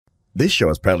This show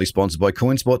is proudly sponsored by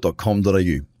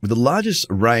coinspot.com.au, with the largest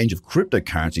range of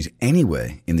cryptocurrencies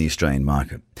anywhere in the Australian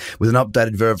market. With an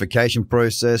updated verification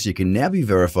process, you can now be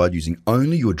verified using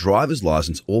only your driver's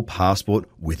license or passport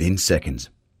within seconds.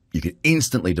 You can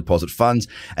instantly deposit funds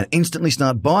and instantly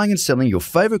start buying and selling your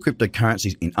favourite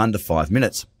cryptocurrencies in under 5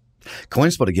 minutes.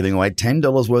 CoinSpot are giving away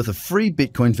 $10 worth of free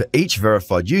Bitcoin for each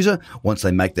verified user once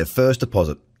they make their first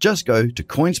deposit. Just go to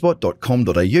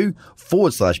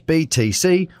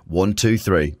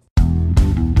coinspot.com.au/BTC123.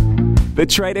 The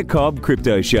Trader Cobb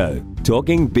Crypto Show,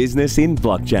 talking business in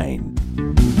blockchain.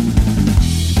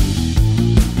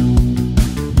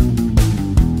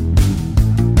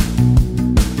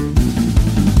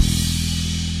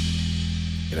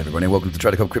 G'day everybody, welcome to the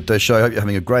Trader Cobb Crypto Show. I hope you're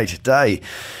having a great day.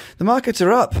 The markets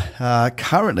are up,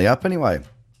 currently up anyway.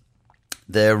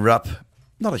 They're up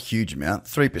not a huge amount,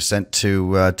 3%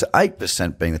 to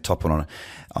 8% being the top one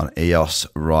on EOS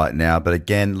right now. But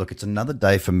again, look, it's another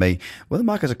day for me where the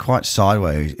markets are quite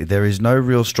sideways. There is no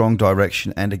real strong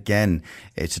direction. And again,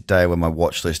 it's a day where my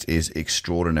watch list is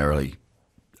extraordinarily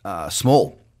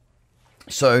small.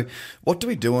 So what do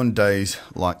we do on days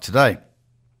like today?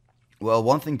 Well,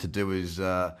 one thing to do is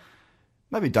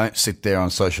maybe don't sit there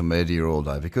on social media all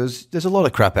day because there's a lot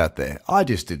of crap out there. I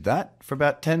just did that for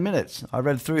about 10 minutes. I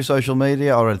read through social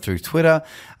media, I read through Twitter,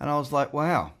 and I was like,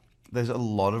 wow, there's a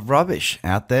lot of rubbish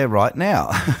out there right now.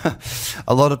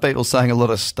 A lot of people saying a lot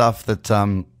of stuff that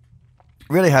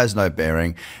really has no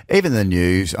bearing. Even the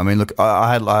news. I mean, look,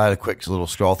 I had a quick little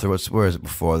scroll through. Where is it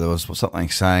before? There was something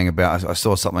saying about, I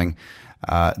saw something,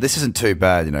 this isn't too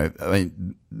bad, you know. I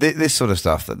mean, this sort of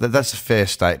stuff, that's a fair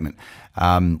statement.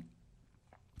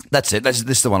 That's it. This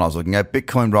is the one I was looking at.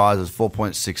 Bitcoin rises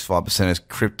 4.65% as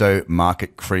crypto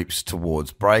market creeps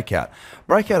towards breakout.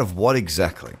 Breakout of what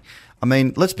exactly? I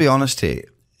mean, let's be honest here.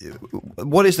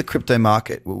 What is the crypto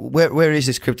market? Where is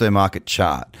this crypto market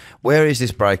chart? Where is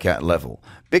this breakout level?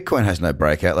 Bitcoin has no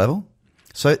breakout level.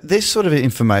 So this sort of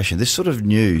information, this sort of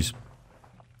news,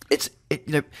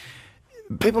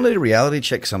 people need a reality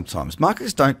check sometimes.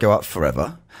 Markets don't go up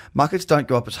forever. Markets don't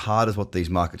go up as hard as what these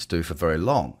markets do for very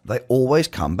long. They always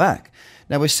come back.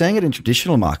 Now, we're seeing it in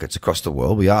traditional markets across the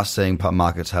world. We are seeing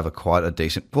markets have quite a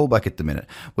decent pullback at the minute.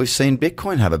 We've seen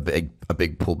Bitcoin have a big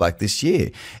pullback this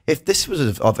year. If this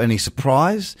was of any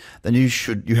surprise, then you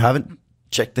haven't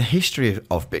checked the history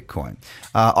of Bitcoin.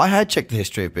 I had checked the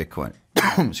history of Bitcoin.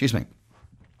 Excuse me.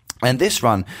 And this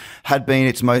run had been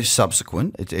its most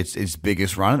subsequent, its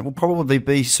biggest run. It will probably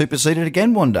be superseded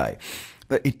again one day.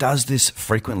 But it does this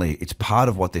frequently. It's part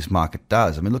of what this market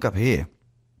does. I mean, look up here.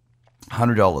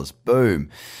 $100, boom,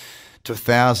 to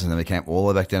 1,000. Then we came all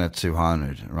the way back down to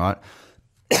 200, right?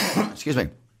 Excuse me.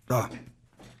 Oh,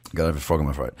 got over a frog in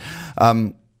my throat.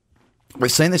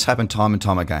 We've seen this happen time and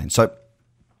time again. So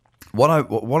what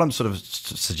I'm sort of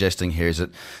suggesting here is that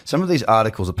some of these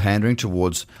articles are pandering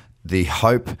towards the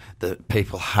hope that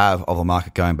people have of the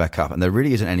market going back up, and there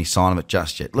really isn't any sign of it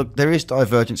just yet. Look, there is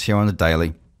divergence here on the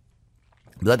daily,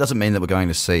 but that doesn't mean that we're going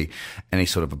to see any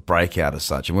sort of a breakout as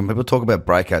such. And when people talk about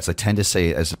breakouts, they tend to see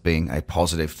it as being a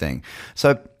positive thing.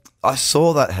 So I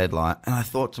saw that headline and I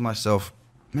thought to myself,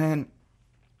 man,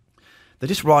 they're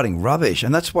just writing rubbish,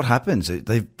 and that's what happens.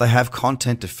 They have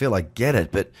content to fill, I get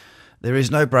it, but there is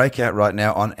no breakout right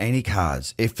now on any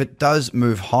cards. If it does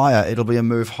move higher, it'll be a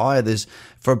move higher.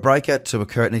 For a breakout to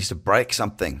occur, it needs to break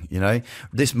something, you know.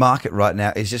 This market right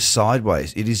now is just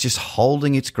sideways. It is just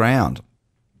holding its ground,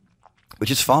 which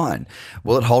is fine.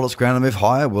 Will it hold its ground and move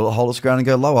higher? Will it hold its ground and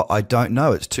go lower? I don't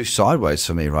know. It's too sideways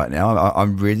for me right now.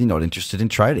 I'm really not interested in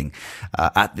trading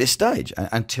at this stage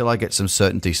until I get some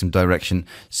certainty, some direction,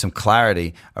 some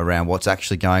clarity around what's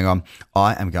actually going on.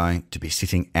 I am going to be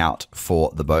sitting out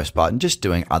for the most part and just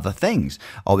doing other things.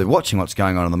 I'll be watching what's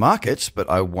going on in the markets, but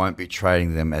I won't be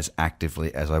trading them as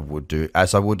actively as I would do,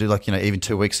 like, you know, even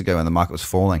 2 weeks ago when the market was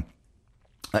falling.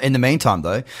 In the meantime,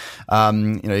 though,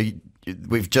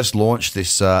 we've just launched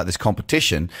this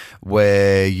competition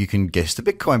where you can guess the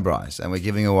Bitcoin price, and we're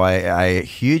giving away a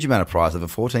huge amount of prize. Over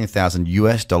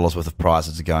 $14,000 worth of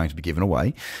prizes are going to be given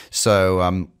away.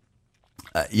 So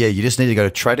you just need to go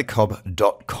to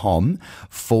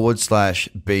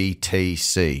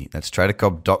tradercobb.com/BTC. That's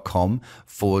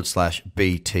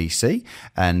tradercobb.com/BTC.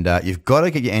 And you've got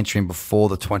to get your entry in before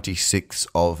the 26th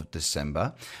of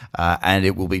December. And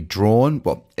it will be drawn.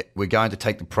 Well, we're going to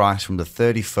take the price from the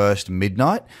 31st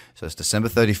midnight. So it's December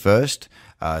 31st.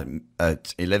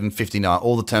 It's 11:59.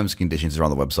 All the terms and conditions are on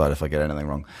the website if I get anything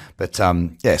wrong. But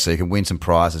so you can win some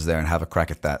prizes there and have a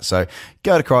crack at that. So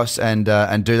go across and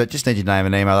do that. Just need your name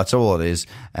and email. That's all it is,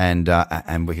 and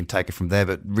we can take it from there.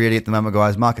 But really, at the moment,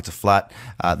 guys, markets are flat.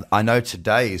 I know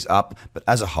today is up, but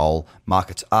as a whole,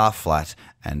 markets are flat,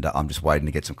 and I'm just waiting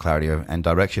to get some clarity and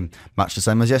direction. Much the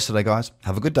same as yesterday, guys.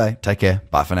 Have a good day. Take care.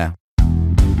 Bye for now.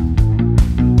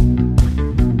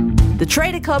 The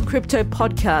Trader Cobb Crypto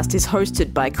Podcast is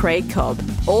hosted by Craig Cobb.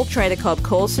 All Trader Cobb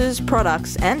courses,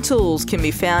 products and tools can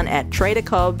be found at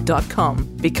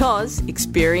tradercobb.com because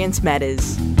experience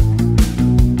matters.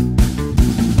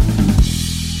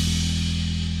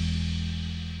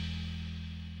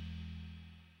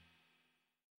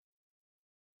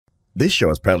 This show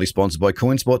is proudly sponsored by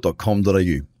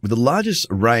coinspot.com.au, with the largest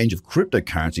range of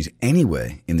cryptocurrencies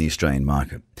anywhere in the Australian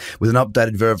market. With an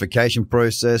updated verification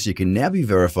process, you can now be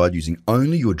verified using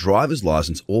only your driver's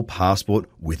license or passport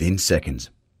within seconds.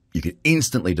 You can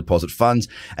instantly deposit funds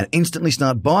and instantly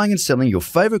start buying and selling your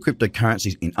favorite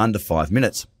cryptocurrencies in under 5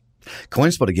 minutes.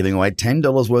 CoinSpot are giving away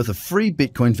 $10 worth of free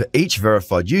Bitcoin for each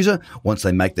verified user once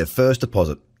they make their first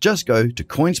deposit. Just go to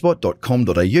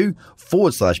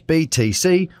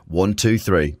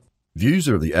coinspot.com.au/BTC123. Views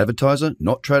are of the advertiser,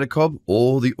 not Trader Cobb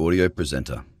or the audio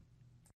presenter.